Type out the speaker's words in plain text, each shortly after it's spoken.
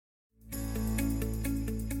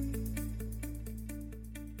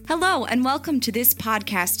Hello, and welcome to this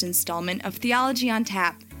podcast installment of Theology on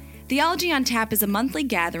Tap. Theology on Tap is a monthly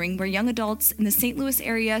gathering where young adults in the St. Louis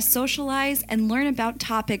area socialize and learn about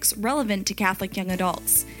topics relevant to Catholic young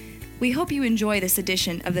adults. We hope you enjoy this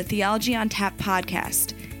edition of the Theology on Tap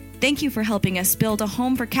podcast. Thank you for helping us build a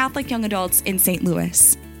home for Catholic young adults in St.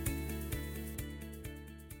 Louis.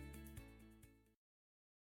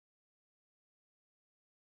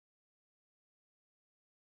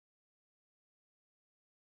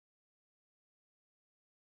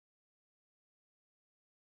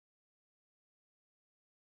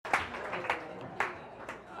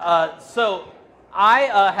 So I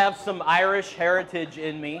have some Irish heritage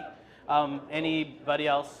in me. Anybody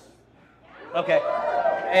else? Okay.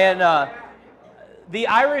 And the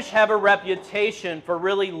Irish have a reputation for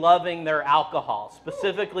really loving their alcohol,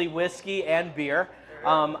 specifically whiskey and beer.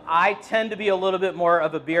 I tend to be a little bit more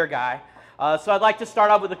of a beer guy. So I'd like to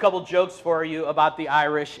start off with a couple jokes for you about the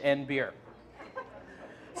Irish and beer.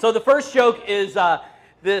 So the first joke is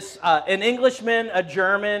an Englishman, a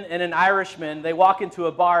German, and an Irishman, they walk into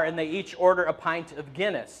a bar and they each order a pint of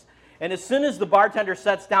Guinness. And as soon as the bartender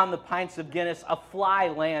sets down the pints of Guinness, a fly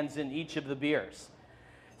lands in each of the beers.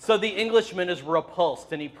 So the Englishman is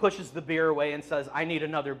repulsed and he pushes the beer away and says, "I need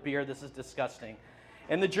another beer, this is disgusting."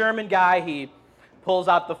 And the German guy, he pulls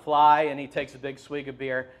out the fly and he takes a big swig of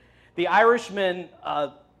beer. The Irishman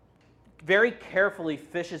very carefully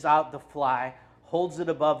fishes out the fly, holds it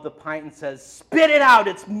above the pint and says, "Spit it out,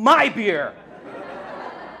 it's my beer."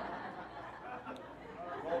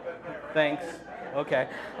 Thanks. Okay.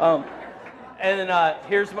 And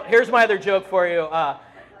here's my other joke for you.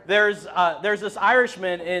 There's this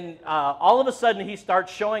Irishman, and all of a sudden he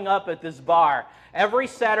starts showing up at this bar every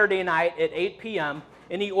Saturday night at 8 p.m.,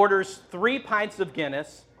 and he orders 3 pints of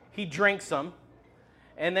Guinness, he drinks them,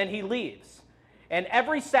 and then he leaves. And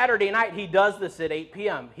every Saturday night, he does this at 8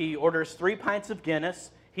 p.m. He orders 3 pints of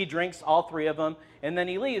Guinness, he drinks all 3 of them, and then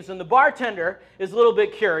he leaves. And the bartender is a little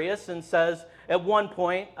bit curious and says at one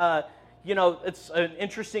point, it's an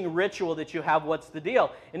interesting ritual that you have, what's the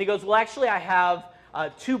deal? And he goes, "Well, actually, I have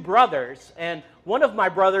 2 brothers, and one of my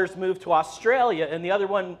brothers moved to Australia, and the other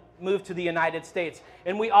one moved to the United States.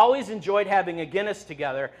 And we always enjoyed having a Guinness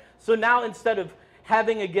together. So now instead of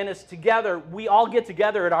having a Guinness together, we all get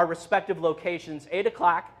together at our respective locations, 8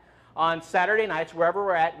 o'clock on Saturday nights, wherever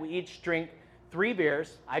we're at. We each drink 3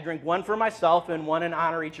 beers. I drink 1 for myself and 1 in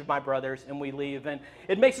honor of each of my brothers, and we leave. And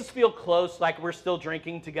it makes us feel close, like we're still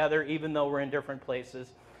drinking together, even though we're in different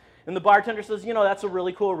places." And the bartender says, "That's a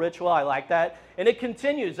really cool ritual. I like that." And it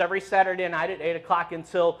continues every Saturday night at 8 o'clock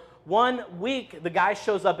until one week, the guy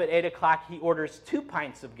shows up at 8 o'clock. He orders 2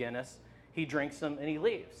 pints of Guinness. He drinks them, and he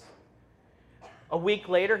leaves. A week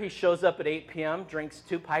later, he shows up at 8 p.m., drinks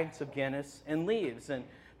 2 pints of Guinness, and leaves, and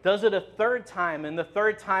does it a 3rd time. And the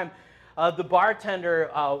 3rd time, the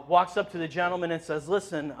bartender walks up to the gentleman and says,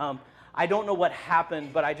 "Listen, I don't know what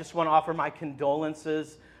happened, but I just want to offer my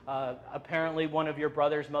condolences. Apparently, one of your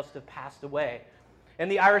brothers must have passed away."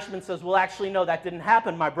 And the Irishman says, "Well, actually, no, that didn't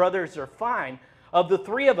happen. My brothers are fine. Of the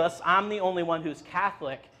 3 of us, I'm the only one who's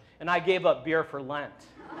Catholic, and I gave up beer for Lent."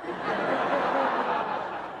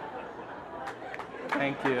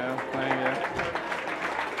 Thank you.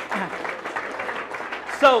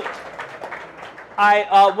 So,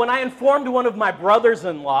 when I informed one of my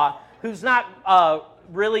brothers-in-law, who's not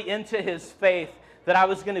really into his faith, that I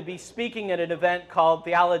was going to be speaking at an event called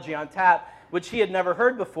Theology on Tap, which he had never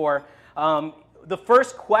heard before, the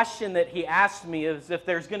first question that he asked me is if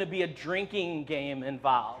there's going to be a drinking game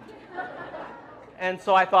involved. And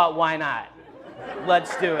so I thought, why not?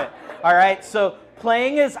 Let's do it. All right, so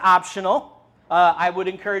playing is optional. I would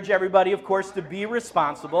encourage everybody, of course, to be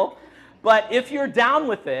responsible. But if you're down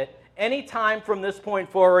with it, anytime from this point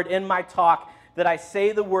forward in my talk that I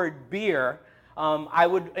say the word beer, I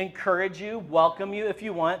would encourage you, welcome you if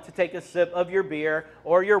you want, to take a sip of your beer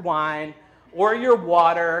or your wine or your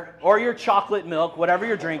water or your chocolate milk, whatever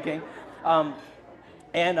you're drinking. For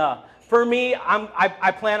me,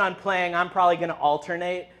 I plan on playing. I'm probably going to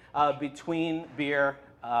alternate between beer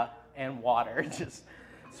and water, just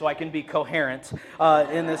so I can be coherent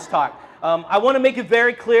in this talk. I want to make it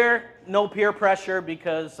very clear, no peer pressure,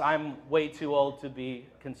 because I'm way too old to be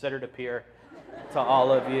considered a peer to all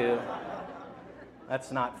of you. That's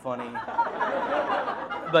not funny,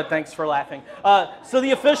 but thanks for laughing. So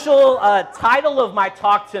the official title of my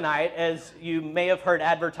talk tonight, as you may have heard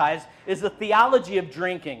advertised, is The Theology of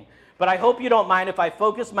Drinking. But I hope you don't mind if I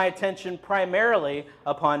focus my attention primarily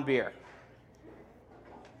upon beer.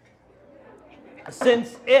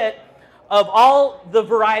 Since it, of all the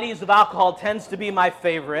varieties of alcohol, tends to be my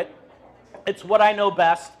favorite, it's what I know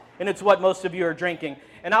best, and it's what most of you are drinking.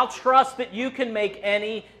 And I'll trust that you can make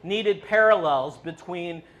any needed parallels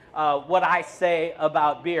between what I say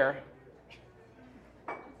about beer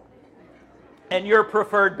and your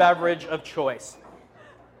preferred beverage of choice.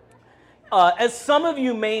 As some of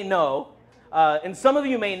you may know, and some of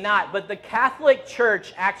you may not, but the Catholic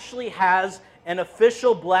Church actually has an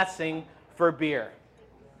official blessing for beer,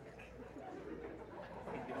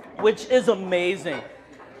 which is amazing.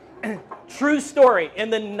 True story.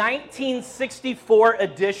 In the 1964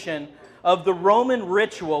 edition of the Roman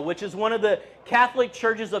Ritual, which is one of the Catholic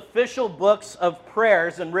Church's official books of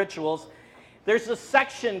prayers and rituals, there's a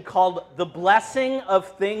section called The Blessing of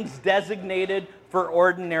Things Designated for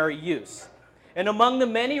Ordinary Use. And among the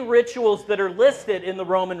many rituals that are listed in the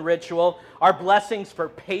Roman Ritual are blessings for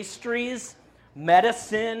pastries,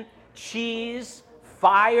 medicine, cheese,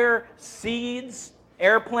 fire, seeds,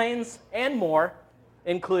 airplanes, and more,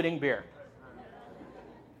 including beer.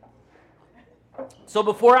 So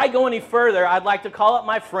before I go any further, I'd like to call up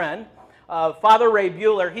my friend, Father Ray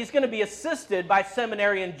Bueller. He's going to be assisted by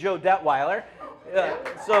seminarian Joe Detweiler.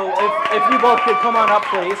 So if you both could come on up,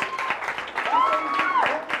 please.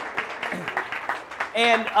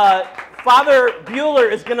 And Father Bueller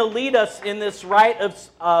is going to lead us in this rite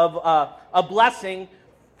of a blessing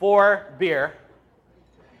for beer.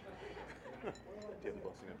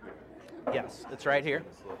 Yes, it's right here.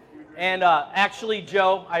 And actually,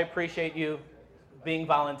 Joe, I appreciate you being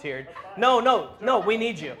volunteered. No, we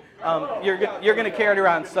need you. You're going to carry it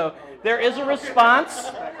around. So there is a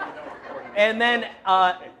response. And then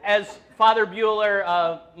as Father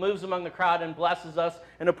Bueller moves among the crowd and blesses us,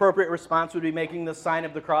 an appropriate response would be making the sign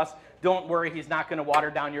of the cross. Don't worry, he's not going to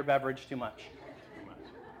water down your beverage too much.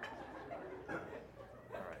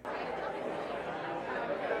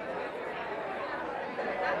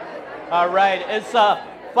 All right, as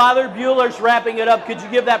Father Bueller's wrapping it up, could you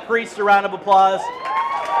give that priest a round of applause?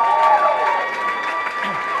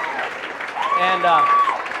 And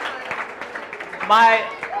my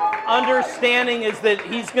understanding is that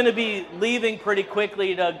he's going to be leaving pretty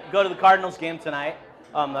quickly to go to the Cardinals game tonight.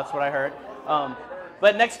 That's what I heard.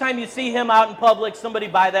 But next time you see him out in public, somebody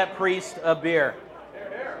buy that priest a beer.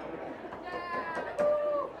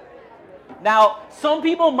 Now, some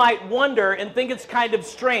people might wonder and think it's kind of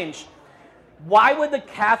strange. Why would the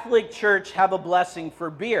Catholic Church have a blessing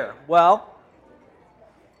for beer? Well,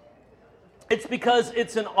 it's because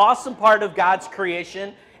it's an awesome part of God's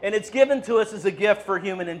creation, and it's given to us as a gift for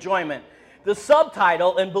human enjoyment. The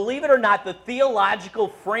subtitle, and believe it or not, the theological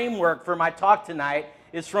framework for my talk tonight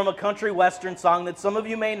is from a country western song that some of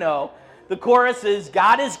you may know. The chorus is,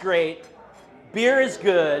 God is great, beer is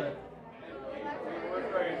good,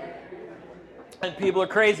 and people are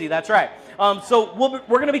crazy. That's right. So we're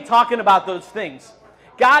going to be talking about those things.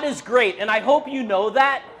 God is great, and I hope you know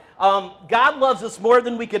that. God loves us more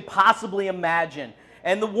than we could possibly imagine.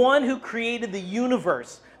 And the one who created the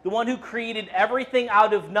universe, the one who created everything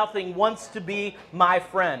out of nothing, wants to be my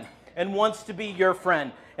friend and wants to be your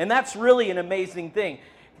friend. And that's really an amazing thing.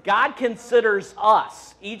 God considers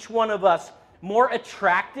us, each one of us, more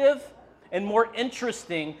attractive and more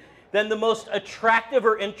interesting than the most attractive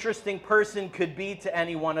or interesting person could be to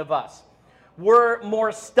any one of us. We're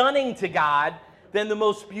more stunning to God than the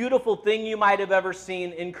most beautiful thing you might have ever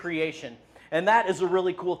seen in creation. And that is a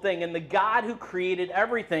really cool thing. And the God who created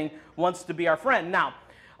everything wants to be our friend. Now,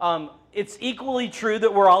 it's equally true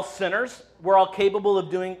that we're all sinners. We're all capable of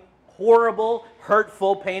doing horrible,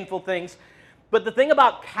 hurtful, painful things. But the thing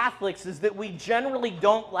about Catholics is that we generally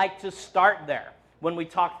don't like to start there when we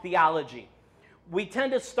talk theology. We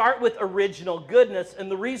tend to start with original goodness,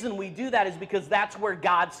 and the reason we do that is because that's where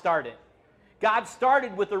God started. God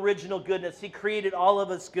started with original goodness. He created all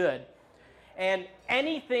of us good. And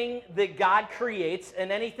anything that God creates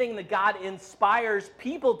and anything that God inspires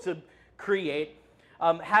people to create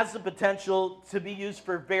has the potential to be used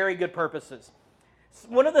for very good purposes.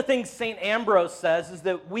 One of the things St. Ambrose says is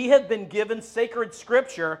that we have been given sacred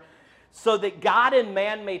scripture so that God and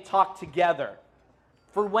man may talk together.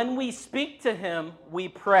 For when we speak to him, we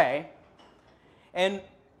pray, and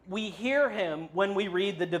we hear him when we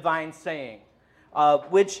read the divine saying.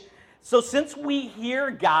 So since we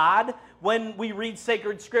hear God when we read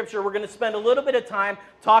sacred scripture, we're going to spend a little bit of time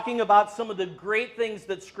talking about some of the great things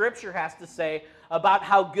that scripture has to say about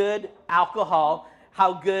how good alcohol,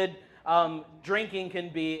 how good drinking can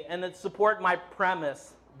be, and that support my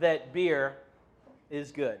premise that beer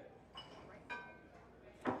is good.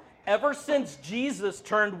 Ever since Jesus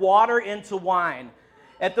turned water into wine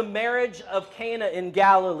at the marriage of Cana in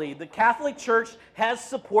Galilee, the Catholic Church has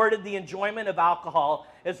supported the enjoyment of alcohol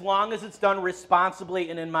as long as it's done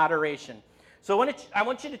responsibly and in moderation. So I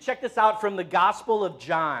want you to check this out from the Gospel of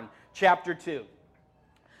John, chapter 2.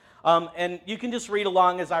 And you can just read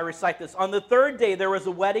along as I recite this. On the third day, there was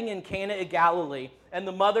a wedding in Cana of Galilee, and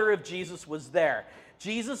the mother of Jesus was there.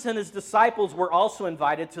 Jesus and his disciples were also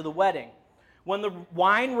invited to the wedding. When the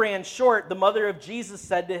wine ran short, the mother of Jesus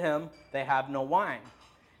said to him, "They have no wine."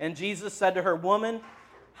 And Jesus said to her, "Woman,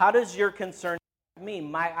 how does your concern affect me?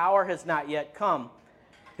 My hour has not yet come."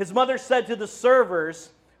 His mother said to the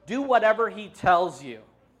servers, "Do whatever he tells you."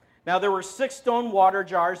 Now there were 6 stone water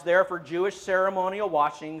jars there for Jewish ceremonial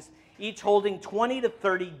washings, each holding 20 to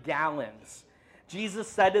 30 gallons. Jesus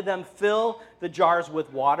said to them, "Fill the jars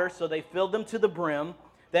with water." So they filled them to the brim.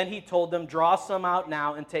 Then he told them, "Draw some out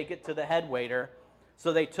now and take it to the head waiter."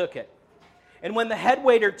 So they took it. And when the head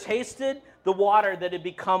waiter tasted the water that had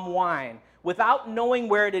become wine, without knowing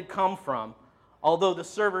where it had come from, although the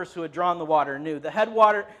servers who had drawn the water knew, the head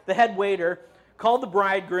waiter called the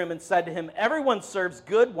bridegroom and said to him, "Everyone serves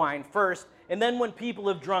good wine first, and then when people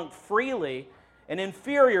have drunk freely, an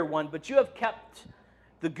inferior one, but you have kept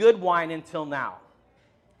the good wine until now."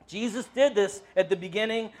 Jesus did this at the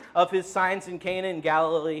beginning of his signs in Cana in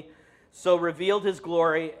Galilee, so revealed his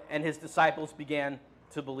glory, and his disciples began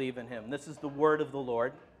to believe in him. This is the word of the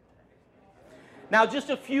Lord. Now, just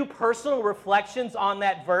a few personal reflections on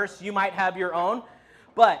that verse. You might have your own.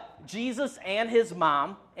 But Jesus and his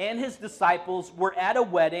mom and his disciples were at a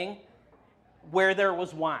wedding where there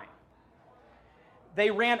was wine.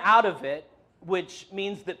 They ran out of it, which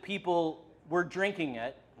means that people were drinking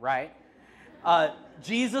it, right?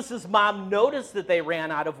 Jesus' mom noticed that they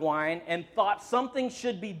ran out of wine and thought something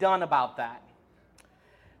should be done about that.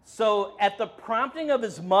 So at the prompting of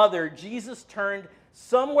his mother, Jesus turned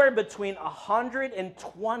somewhere between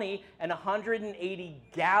 120 and 180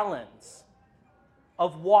 gallons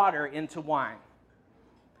of water into wine.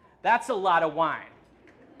 That's a lot of wine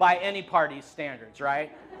by any party's standards,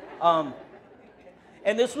 right?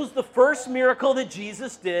 And this was the first miracle that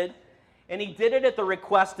Jesus did, and he did it at the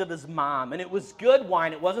request of his mom. And it was good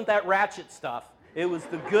wine. It wasn't that ratchet stuff. It was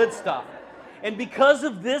the good stuff. And because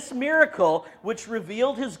of this miracle, which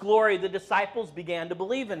revealed his glory, the disciples began to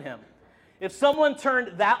believe in him. If someone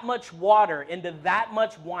turned that much water into that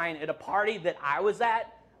much wine at a party that I was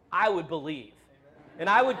at, I would believe. And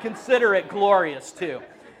I would consider it glorious too.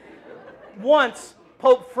 Once,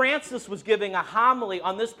 Pope Francis was giving a homily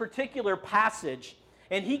on this particular passage,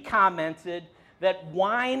 and he commented that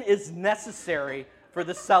wine is necessary for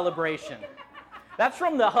the celebration. That's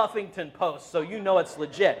from the Huffington Post, so you know it's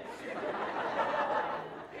legit.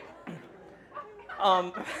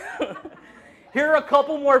 Here are a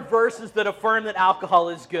couple more verses that affirm that alcohol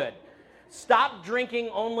is good. Stop drinking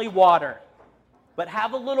only water, but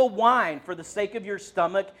have a little wine for the sake of your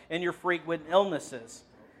stomach and your frequent illnesses.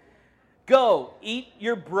 Go, eat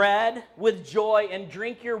your bread with joy and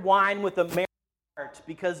drink your wine with a merry heart,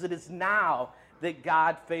 because it is now that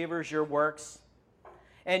God favors your works.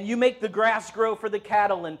 And you make the grass grow for the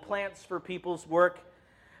cattle and plants for people's work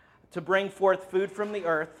to bring forth food from the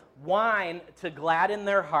earth, wine to gladden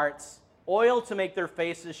their hearts, oil to make their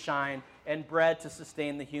faces shine, and bread to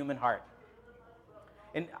sustain the human heart.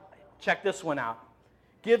 And check this one out.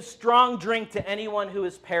 Give strong drink to anyone who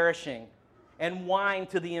is perishing, and wine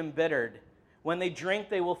to the embittered. When they drink,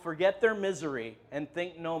 they will forget their misery and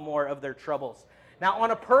think no more of their troubles. Now,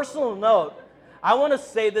 on a personal note, I want to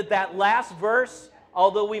say that last verse,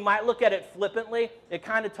 although we might look at it flippantly, it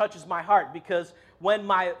kind of touches my heart, because when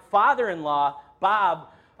my father-in-law, Bob,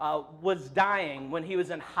 was dying, when he was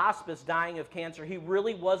in hospice dying of cancer, he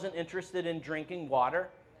really wasn't interested in drinking water,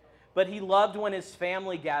 but he loved when his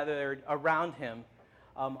family gathered around him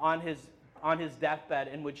on his deathbed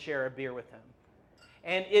and would share a beer with him.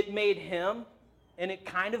 And it made him, and it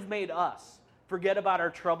kind of made us, forget about our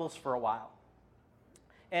troubles for a while.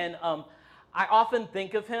 And I often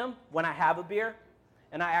think of him when I have a beer,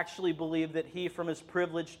 and I actually believe that he, from his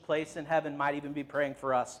privileged place in heaven, might even be praying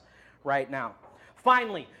for us right now.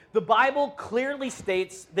 Finally, the Bible clearly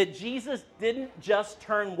states that Jesus didn't just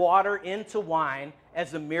turn water into wine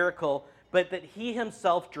as a miracle, but that he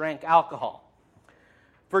himself drank alcohol.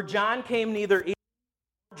 For John came neither eating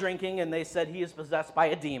nor drinking, and they said he is possessed by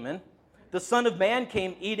a demon. The Son of Man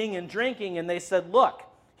came eating and drinking, and they said, look,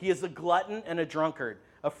 he is a glutton and a drunkard,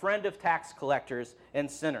 a friend of tax collectors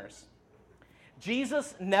and sinners.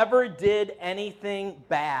 Jesus never did anything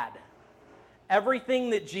bad.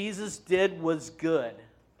 Everything that Jesus did was good,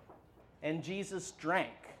 and Jesus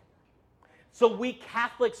drank. So we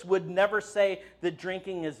Catholics would never say that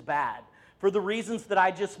drinking is bad, for the reasons that I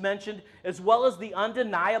just mentioned, as well as the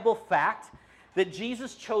undeniable fact that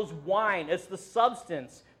Jesus chose wine as the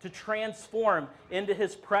substance to transform into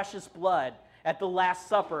his precious blood at the Last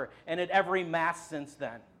Supper, and at every Mass since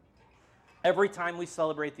then. Every time we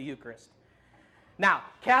celebrate the Eucharist. Now,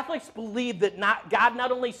 Catholics believe that God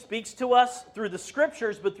not only speaks to us through the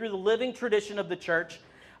Scriptures, but through the living tradition of the Church,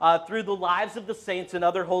 through the lives of the saints and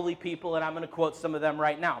other holy people, and I'm going to quote some of them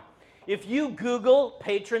right now. If you Google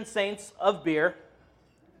patron saints of beer,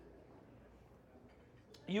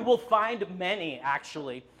 you will find many,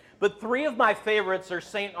 actually. But three of my favorites are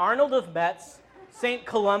St. Arnold of Metz, St.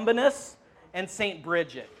 Columbanus, and St.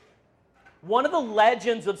 Bridget. One of the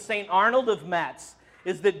legends of St. Arnold of Metz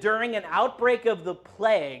is that during an outbreak of the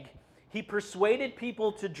plague, he persuaded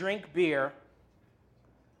people to drink beer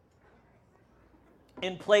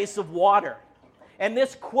in place of water. And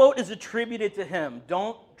this quote is attributed to him: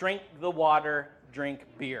 "Don't drink the water, drink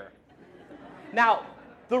beer." Now,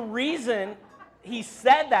 the reason he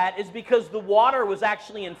said that is because the water was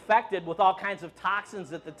actually infected with all kinds of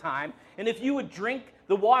toxins at the time, and if you would drink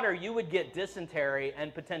the water, you would get dysentery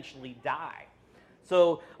and potentially die.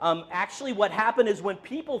 So actually what happened is when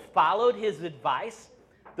people followed his advice,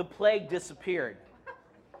 the plague disappeared.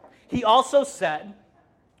 He also said,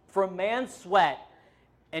 "From man's sweat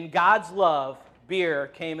and God's love, beer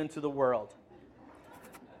came into the world."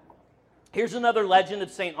 Here's another legend of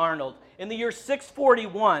St. Arnold. In the year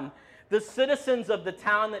 641, the citizens of the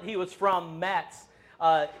town that he was from, Metz,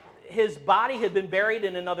 his body had been buried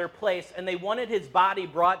in another place, and they wanted his body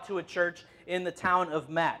brought to a church in the town of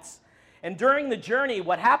Metz. And during the journey,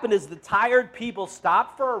 what happened is the tired people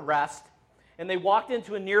stopped for a rest, and they walked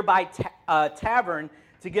into a nearby tavern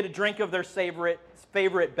to get a drink of their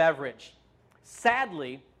favorite beverage.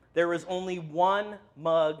 Sadly, there was only one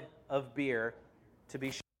mug of beer to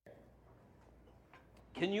be shared.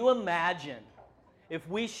 Can you imagine if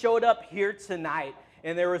we showed up here tonight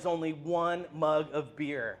and there was only one mug of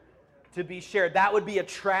beer to be shared? That would be a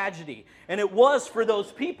tragedy. And it was for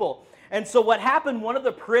those people. And so what happened, one of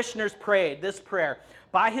the parishioners prayed this prayer: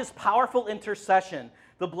 "By his powerful intercession,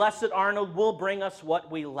 the Blessed Arnold will bring us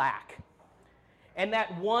what we lack." And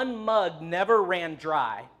that one mug never ran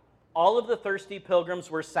dry. All of the thirsty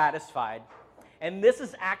pilgrims were satisfied. And this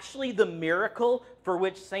is actually the miracle for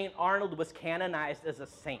which St. Arnold was canonized as a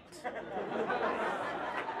saint.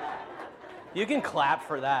 You can clap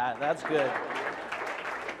for that. That's good.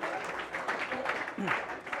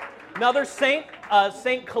 Another saint,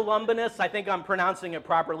 St. Columbanus, I think I'm pronouncing it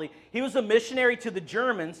properly. He was a missionary to the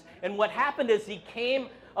Germans, and what happened is he came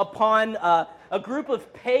upon a group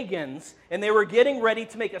of pagans, and they were getting ready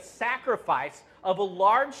to make a sacrifice of a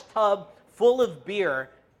large tub full of beer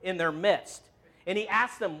in their midst. And he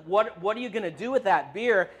asked them, what are you going to do with that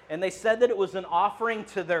beer? And they said that it was an offering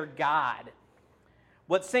to their God.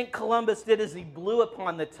 What St. Columbus did is he blew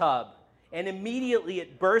upon the tub, and immediately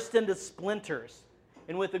it burst into splinters.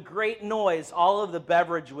 And with a great noise, all of the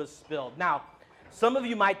beverage was spilled. Now, some of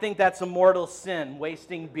you might think that's a mortal sin,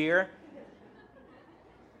 wasting beer.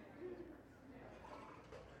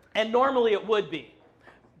 And normally it would be.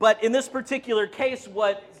 But in this particular case,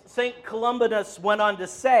 what St. Columbanus went on to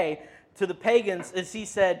say to the pagans is he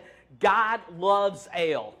said, "God loves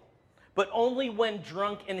ale, but only when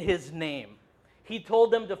drunk in his name." He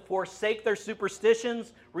told them to forsake their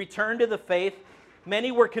superstitions, return to the faith.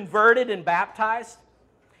 Many were converted and baptized.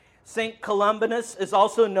 St. Columbanus is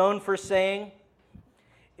also known for saying,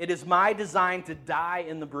 "It is my design to die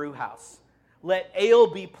in the brewhouse. Let ale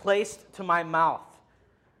be placed to my mouth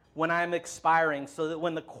when I am expiring, so that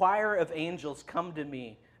when the choir of angels come to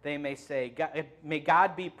me, they may say, may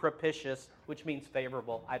God be propitious," which means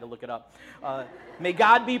favorable. I had to look it up. May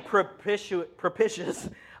God be propitious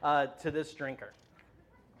to this drinker.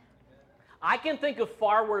 I can think of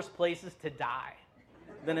far worse places to die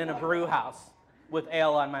than in a brew house with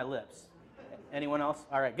ale on my lips. Anyone else?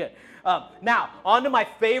 All right, good. Now, on to my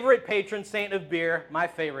favorite patron saint of beer, my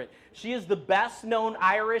favorite. She is the best-known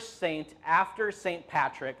Irish saint after St.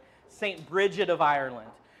 Patrick, St. Bridget of Ireland,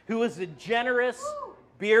 who is a generous,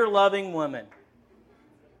 beer-loving woman.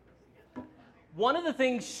 One of the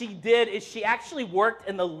things she did is she actually worked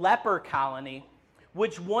in the leper colony,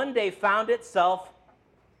 which one day found itself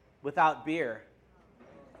without beer.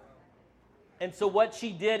 And so what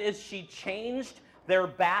she did is she changed their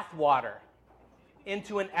bath water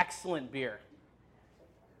into an excellent beer.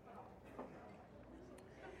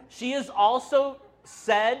 She is also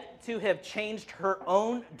said to have changed her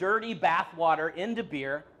own dirty bath water into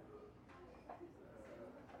beer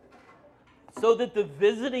so that the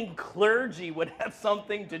visiting clergy would have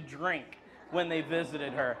something to drink when they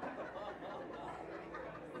visited her.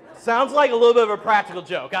 Sounds like a little bit of a practical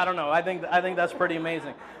joke. I don't know. I think that's pretty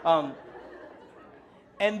amazing.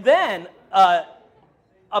 And then,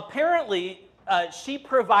 apparently, she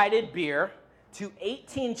provided beer to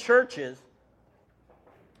 18 churches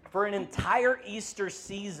for an entire Easter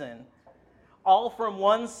season, all from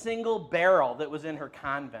one single barrel that was in her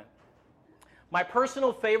convent. My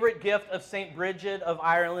personal favorite gift of St. Bridget of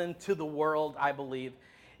Ireland to the world, I believe,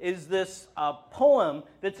 is this poem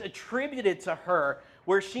that's attributed to her,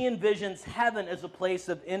 where she envisions heaven as a place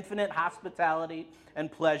of infinite hospitality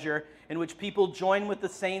and pleasure, in which people join with the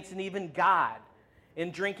saints and even God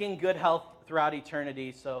in drinking good health throughout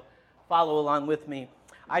eternity. So follow along with me.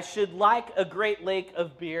 I should like a great lake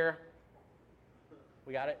of beer.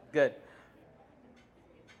 We got it? Good.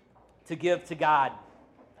 To give to God.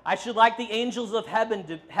 I should like the angels of heaven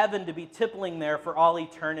to be tippling there for all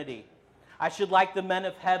eternity. I should like the men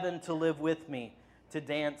of heaven to live with me, to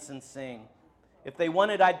dance and sing. If they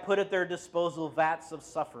wanted, I'd put at their disposal vats of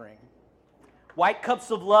suffering. White cups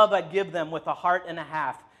of love I'd give them with a heart and a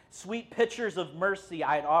half. Sweet pitchers of mercy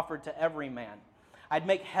I'd offer to every man. I'd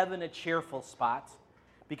make heaven a cheerful spot,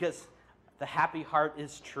 because the happy heart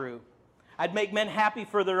is true. I'd make men happy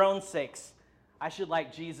for their own sakes. I should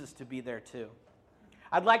like Jesus to be there too.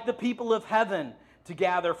 I'd like the people of heaven to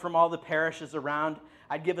gather from all the parishes around.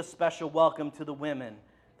 I'd give a special welcome to the women,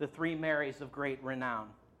 the 3 Marys of great renown.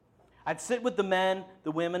 I'd sit with the men,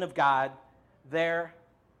 the women of God, there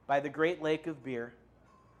by the great lake of beer.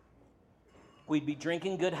 We'd be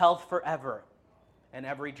drinking good health forever, and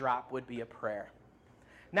every drop would be a prayer.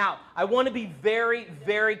 Now, I want to be very,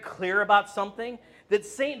 very clear about something, that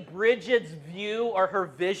St. Bridget's view or her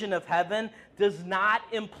vision of heaven does not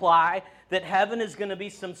imply that heaven is going to be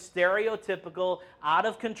some stereotypical,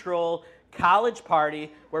 out-of-control college party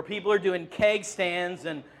where people are doing keg stands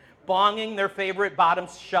and bonging their favorite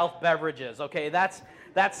bottom-shelf beverages, okay? That's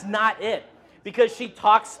not it. Because she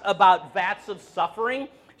talks about vats of suffering.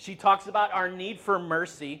 She talks about our need for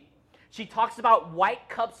mercy. She talks about white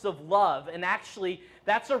cups of love, and actually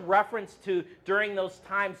that's a reference to, during those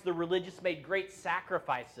times, the religious made great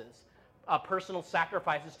sacrifices, personal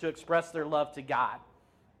sacrifices to express their love to God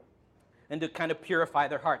and to kind of purify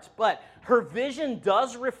their hearts. But her vision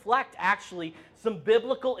does reflect, actually, some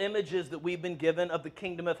biblical images that we've been given of the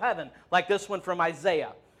kingdom of heaven, like this one from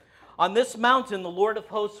Isaiah. On this mountain, the Lord of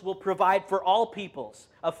hosts will provide for all peoples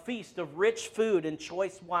a feast of rich food and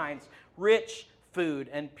choice wines, rich food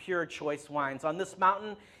and pure choice wines. On this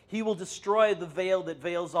mountain, he will destroy the veil that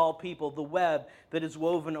veils all people, the web that is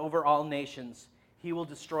woven over all nations. He will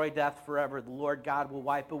destroy death forever. The Lord God will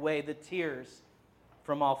wipe away the tears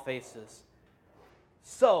from all faces.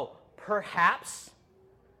 So, perhaps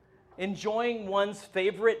enjoying one's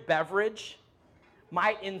favorite beverage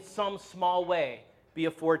might in some small way be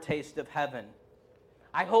a foretaste of heaven.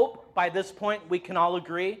 I hope by this point we can all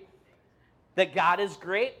agree that God is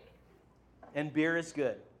great and beer is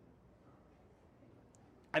good.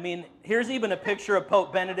 I mean, here's even a picture of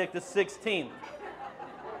Pope Benedict XVI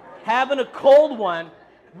having a cold one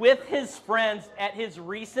with his friends at his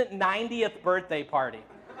recent 90th birthday party.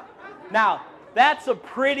 Now, that's a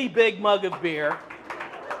pretty big mug of beer.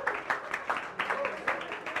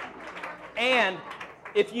 And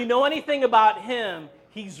if you know anything about him,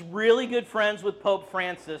 he's really good friends with Pope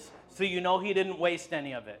Francis, so you know he didn't waste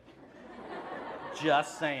any of it.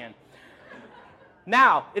 Just saying.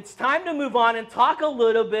 Now, it's time to move on and talk a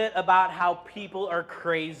little bit about how people are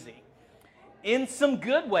crazy. In some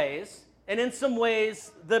good ways, and in some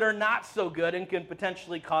ways that are not so good and can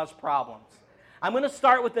potentially cause problems. I'm going to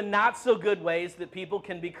start with the not so good ways that people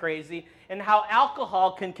can be crazy and how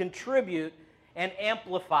alcohol can contribute and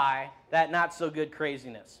amplify that not so good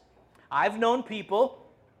craziness. I've known people,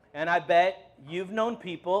 and I bet you've known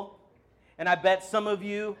people, and I bet some of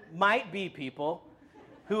you might be people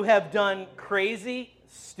who have done crazy,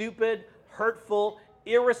 stupid, hurtful,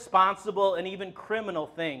 irresponsible, and even criminal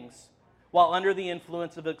things while under the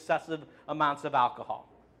influence of excessive amounts of alcohol.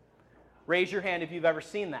 Raise your hand if you've ever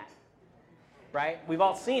seen that. Right? We've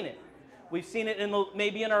all seen it. We've seen it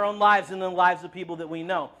maybe in our own lives and in the lives of people that we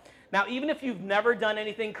know. Now, even if you've never done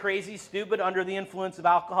anything crazy, stupid under the influence of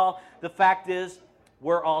alcohol, the fact is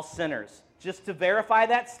we're all sinners. Just to verify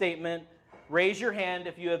that statement, raise your hand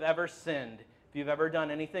if you have ever sinned, if you've ever done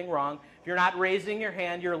anything wrong. If you're not raising your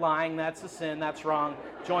hand, you're lying. That's a sin. That's wrong.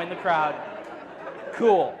 Join the crowd.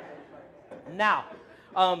 Cool. Now,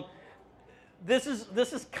 this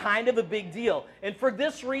is kind of a big deal. And for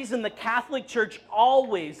this reason, the Catholic Church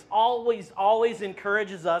always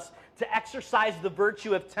encourages us to exercise the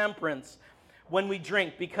virtue of temperance when we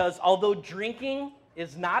drink, because although drinking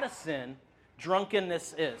is not a sin,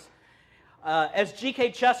 drunkenness is. As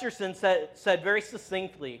G.K. Chesterton said very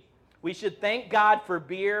succinctly, we should thank God for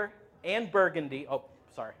beer and Burgundy. Oh,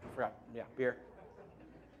 sorry, I forgot. Yeah, beer.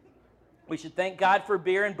 We should thank God for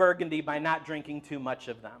beer and Burgundy by not drinking too much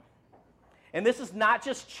of them. And this is not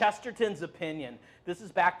just Chesterton's opinion. This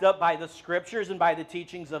is backed up by the scriptures and by the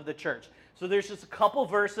teachings of the church. So there's just a couple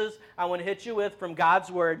verses I want to hit you with from God's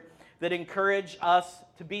word that encourage us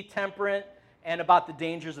to be temperate and about the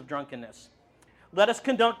dangers of drunkenness. Let us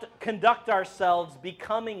conduct ourselves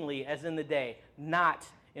becomingly as in the day, not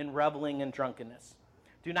in reveling and drunkenness.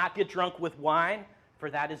 Do not get drunk with wine, for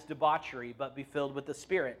that is debauchery, but be filled with the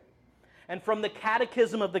Spirit. And from the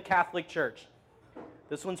Catechism of the Catholic Church,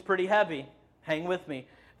 this one's pretty heavy. Hang with me.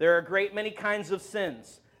 There are a great many kinds of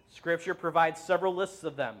sins. Scripture provides several lists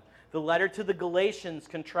of them. The letter to the Galatians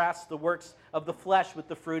contrasts the works of the flesh with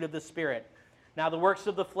the fruit of the Spirit. Now, the works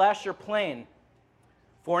of the flesh are plain: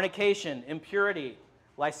 fornication, impurity,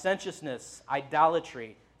 licentiousness,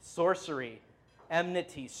 idolatry, sorcery,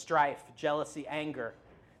 enmity, strife, jealousy, anger,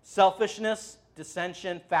 selfishness,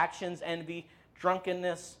 dissension, factions, envy,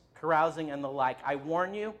 drunkenness, carousing, and the like. I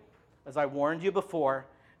warn you, as I warned you before,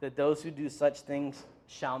 that those who do such things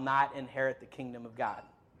shall not inherit the kingdom of God.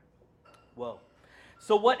 Whoa.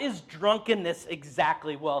 So what is drunkenness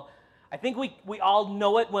exactly? Well, I think we all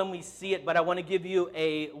know it when we see it, but I want to give you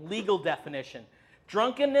a legal definition.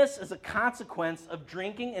 Drunkenness is a consequence of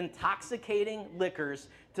drinking intoxicating liquors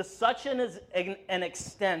to such an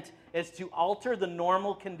extent as to alter the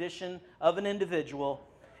normal condition of an individual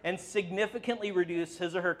and significantly reduce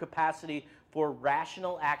his or her capacity for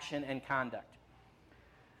rational action and conduct.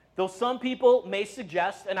 Though some people may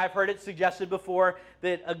suggest, and I've heard it suggested before,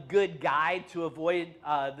 that a good guide to avoid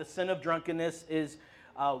the sin of drunkenness is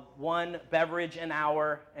one beverage an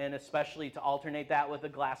hour, and especially to alternate that with a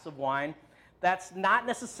glass of wine. That's not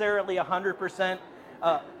necessarily 100%.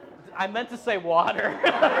 I meant to say water.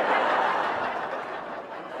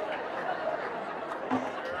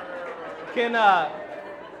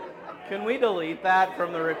 Can we delete that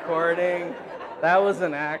from the recording? That was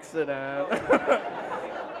an accident.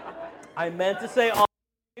 I meant to say all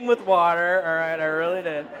with water. All right, I really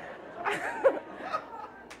did.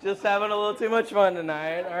 Just having a little too much fun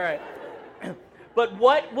tonight. All right. But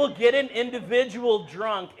what will get an individual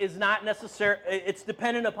drunk is not necessary. It's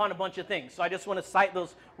dependent upon a bunch of things. So I just want to cite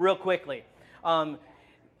those real quickly.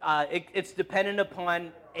 It's dependent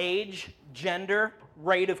upon age, gender,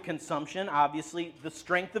 rate of consumption, obviously, the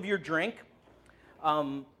strength of your drink,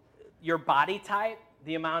 your body type,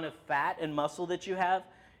 the amount of fat and muscle that you have,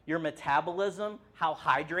 your metabolism, how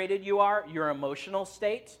hydrated you are, your emotional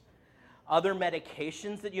state, other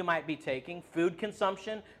medications that you might be taking, food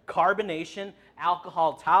consumption, carbonation,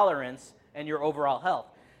 alcohol tolerance, and your overall health.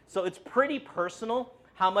 So it's pretty personal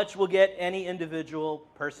how much will get any individual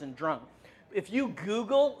person drunk. If you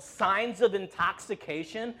Google signs of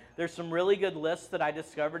intoxication, there's some really good lists that I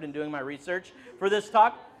discovered in doing my research for this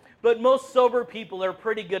talk. But most sober people are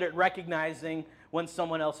pretty good at recognizing when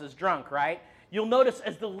someone else is drunk, right? You'll notice,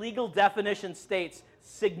 as the legal definition states,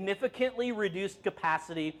 significantly reduced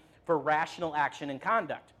capacity for rational action and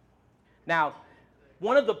conduct. Now,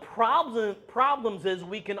 one of the problems is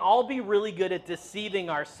we can all be really good at deceiving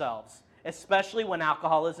ourselves, especially when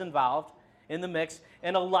alcohol is involved in the mix.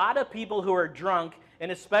 And a lot of people who are drunk,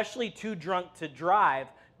 and especially too drunk to drive,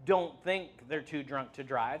 don't think they're too drunk to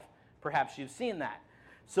drive. Perhaps you've seen that.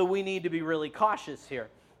 So we need to be really cautious here.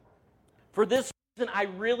 For this reason, I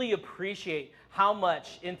really appreciate how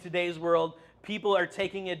much in today's world people are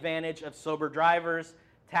taking advantage of sober drivers,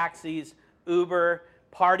 taxis, Uber,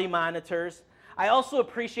 party monitors. I also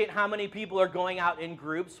appreciate how many people are going out in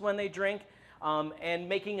groups when they drink and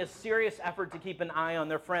making a serious effort to keep an eye on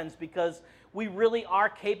their friends, because we really are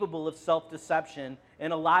capable of self-deception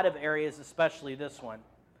in a lot of areas, especially this one.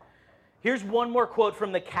 Here's one more quote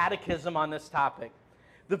from the Catechism on this topic.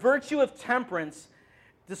 The virtue of temperance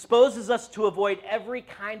disposes us to avoid every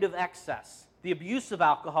kind of excess, the abuse of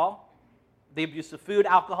alcohol, the abuse of food,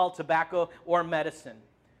 alcohol, tobacco, or medicine.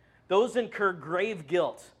 Those incur grave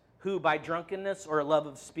guilt who, by drunkenness or love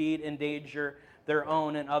of speed, endanger their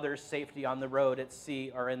own and others' safety on the road, at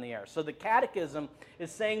sea, or in the air. So the Catechism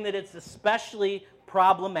is saying that it's especially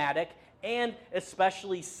problematic and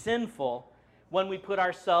especially sinful when we put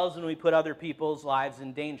ourselves and we put other people's lives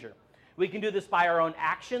in danger. We can do this by our own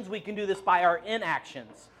actions. We can do this by our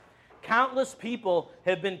inactions. Countless people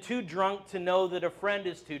have been too drunk to know that a friend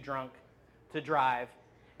is too drunk to drive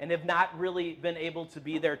and have not really been able to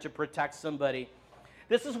be there to protect somebody.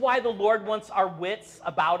 This is why the Lord wants our wits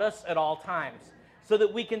about us at all times, so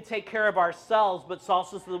that we can take care of ourselves, but it's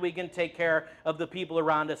also so that we can take care of the people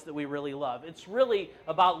around us that we really love. It's really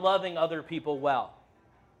about loving other people well.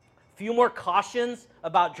 A few more cautions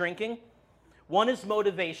about drinking. One is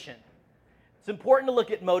motivation. It's important to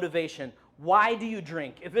look at motivation. Why do you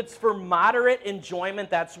drink? If it's for moderate enjoyment,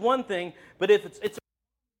 that's one thing, but if it's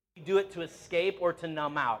you do it to escape or to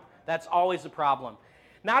numb out, that's always a problem.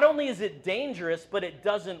 Not only is it dangerous, but it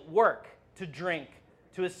doesn't work to drink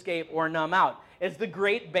to escape or numb out. As the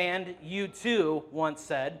great band U2 once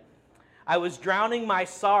said, I was drowning my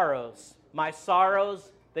sorrows,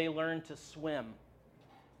 they learned to swim.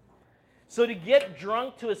 So to get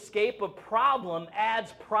drunk to escape a problem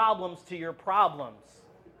adds problems to your problems.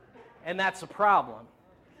 And that's a problem.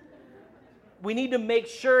 We need to make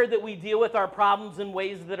sure that we deal with our problems in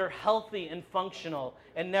ways that are healthy and functional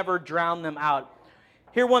and never drown them out.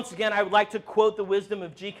 Here, once again, I would like to quote the wisdom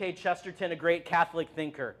of G.K. Chesterton, a great Catholic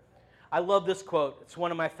thinker. I love this quote. It's one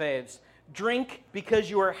of my faves. Drink because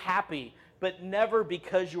you are happy, but never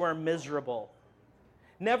because you are miserable.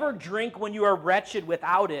 Never drink when you are wretched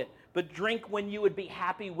without it, but drink when you would be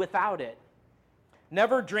happy without it.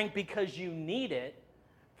 Never drink because you need it,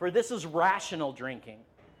 for this is rational drinking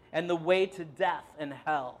and the way to death and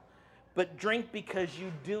hell. But drink because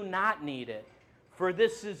you do not need it, for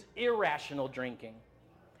this is irrational drinking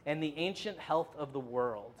and the ancient health of the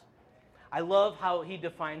world. I love how he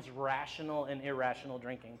defines rational and irrational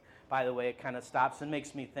drinking. By the way, it kind of stops and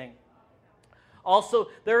makes me think. Also,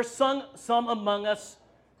 there are some among us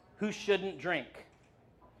who shouldn't drink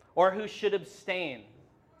or who should abstain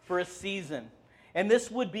for a season. And this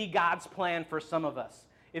would be God's plan for some of us.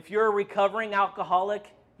 If you're a recovering alcoholic,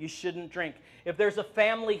 you shouldn't drink. If there's a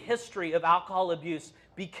family history of alcohol abuse,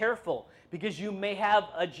 be careful, because you may have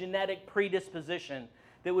a genetic predisposition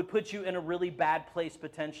that would put you in a really bad place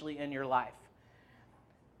potentially in your life.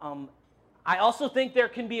 I also think there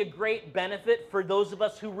can be a great benefit for those of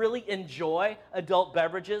us who really enjoy adult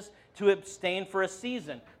beverages to abstain for a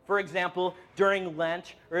season. For example, during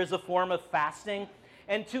Lent or as a form of fasting,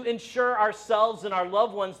 and to ensure ourselves and our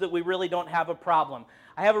loved ones that we really don't have a problem.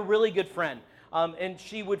 I have a really good friend, and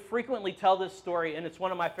she would frequently tell this story, and it's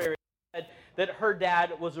one of my favorites, that her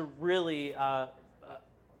dad was a really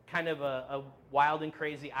kind of a wild and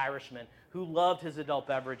crazy Irishman who loved his adult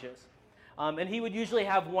beverages. And he would usually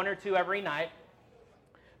have one or two every night,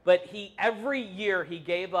 but every year he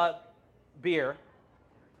gave up beer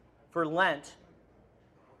for Lent.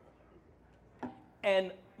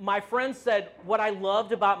 And my friend said, what I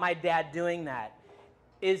loved about my dad doing that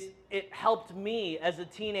is it helped me as a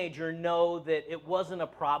teenager know that it wasn't a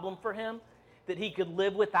problem for him, that he could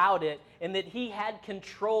live without it, and that he had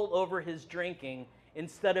control over his drinking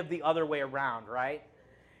instead of the other way around, right?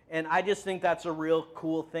 And I just think that's a real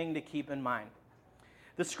cool thing to keep in mind.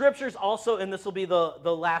 The scriptures also, and this will be the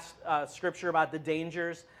last scripture about the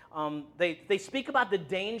dangers, they speak about the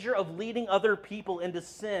danger of leading other people into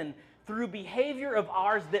sin through behavior of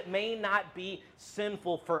ours that may not be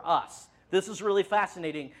sinful for us. This is really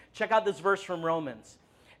fascinating. Check out this verse from Romans.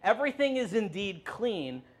 Everything is indeed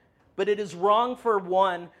clean, but it is wrong for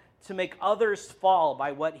one to make others fall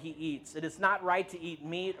by what he eats. It is not right to eat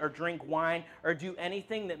meat or drink wine or do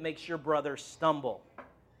anything that makes your brother stumble.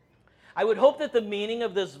 I would hope that the meaning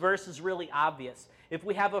of this verse is really obvious. If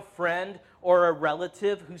we have a friend or a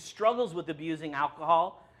relative who struggles with abusing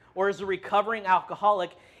alcohol or is a recovering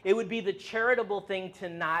alcoholic, it would be the charitable thing to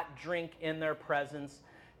not drink in their presence,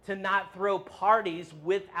 to not throw parties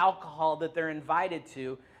with alcohol that they're invited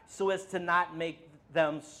to, so as to not make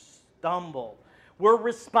them stumble. We're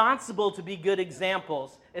responsible to be good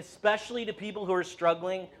examples, especially to people who are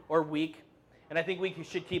struggling or weak, and I think we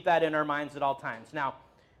should keep that in our minds at all times. Now,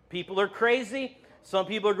 people are crazy. Some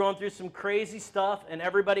people are going through some crazy stuff, and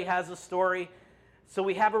everybody has a story. So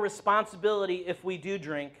we have a responsibility, if we do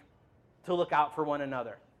drink, to look out for one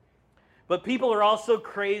another. But people are also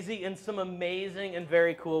crazy in some amazing and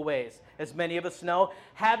very cool ways. As many of us know,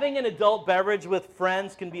 having an adult beverage with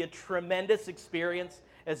friends can be a tremendous experience,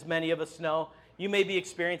 as many of us know. You may be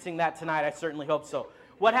experiencing that tonight. I certainly hope so.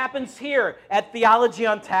 What happens here at Theology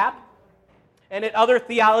on Tap and at other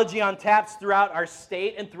Theology on Taps throughout our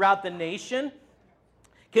state and throughout the nation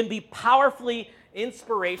can be powerfully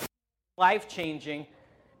inspirational, life-changing,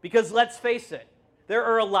 because let's face it, there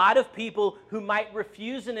are a lot of people who might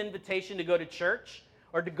refuse an invitation to go to church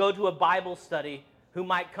or to go to a Bible study who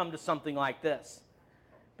might come to something like this,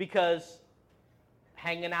 because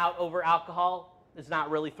hanging out over alcohol is not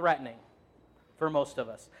really threatening for most of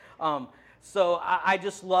us. So I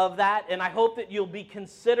just love that, and I hope that you'll be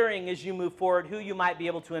considering as you move forward who you might be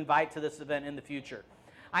able to invite to this event in the future.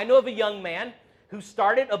 I know of a young man who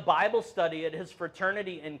started a Bible study at his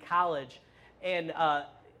fraternity in college, and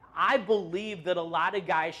I believe that a lot of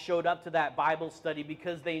guys showed up to that Bible study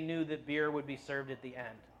because they knew that beer would be served at the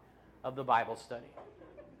end of the Bible study.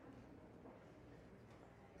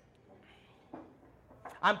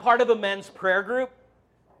 I'm part of a men's prayer group,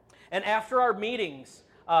 and after our meetings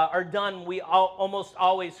are done, we almost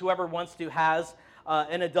always, whoever wants to, has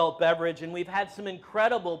an adult beverage, and we've had some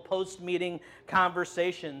incredible post-meeting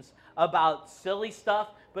conversations about silly stuff,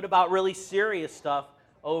 but about really serious stuff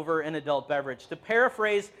over an adult beverage. To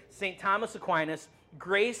paraphrase St. Thomas Aquinas,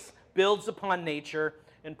 grace builds upon nature,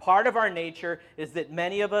 and part of our nature is that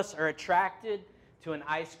many of us are attracted to an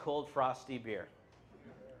ice-cold frosty beer.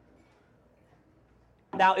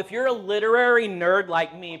 Now, if you're a literary nerd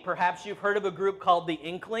like me, perhaps you've heard of a group called the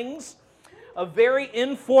Inklings, a very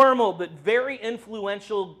informal but very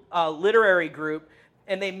influential literary group,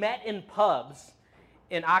 and they met in pubs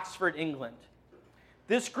in Oxford, England.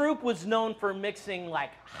 This group was known for mixing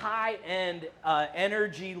like high-end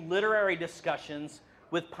energy literary discussions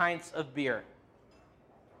with pints of beer.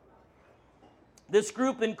 This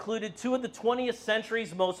group included two of the 20th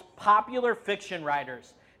century's most popular fiction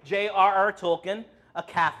writers, J.R.R. Tolkien, a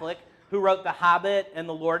Catholic, who wrote The Hobbit and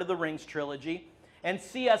the Lord of the Rings trilogy, and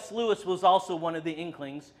C.S. Lewis was also one of the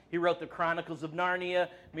Inklings. He wrote the Chronicles of Narnia,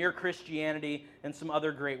 Mere Christianity, and some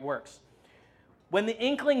other great works. When the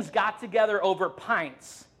Inklings got together over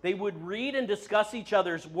pints, they would read and discuss each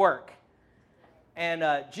other's work. And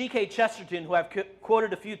G.K. Chesterton, who I've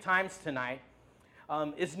quoted a few times tonight,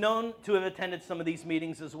 is known to have attended some of these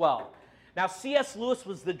meetings as well. Now, C.S. Lewis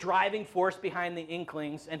was the driving force behind the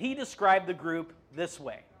Inklings, and he described the group this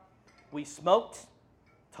way. We smoked,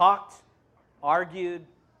 talked, argued,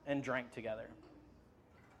 and drank together.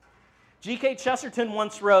 G.K. Chesterton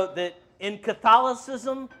once wrote that in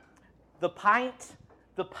Catholicism, the pint,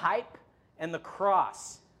 the pipe, and the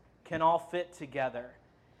cross can all fit together.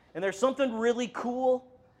 And there's something really cool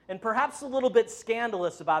and perhaps a little bit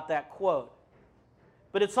scandalous about that quote.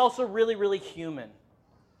 But it's also really, really human.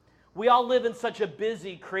 We all live in such a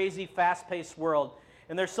busy, crazy, fast-paced world,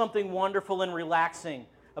 and there's something wonderful and relaxing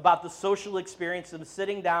about the social experience of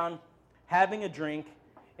sitting down, having a drink,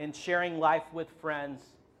 and sharing life with friends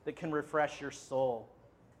that can refresh your soul.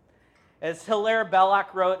 As Hilaire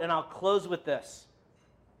Belloc wrote, and I'll close with this,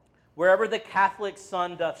 wherever the Catholic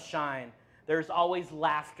sun doth shine, there's always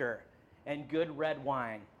laughter and good red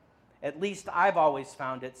wine. At least I've always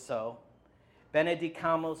found it so.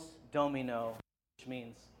 Benedicamus Domino, which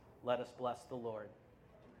means let us bless the Lord.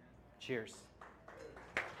 Cheers.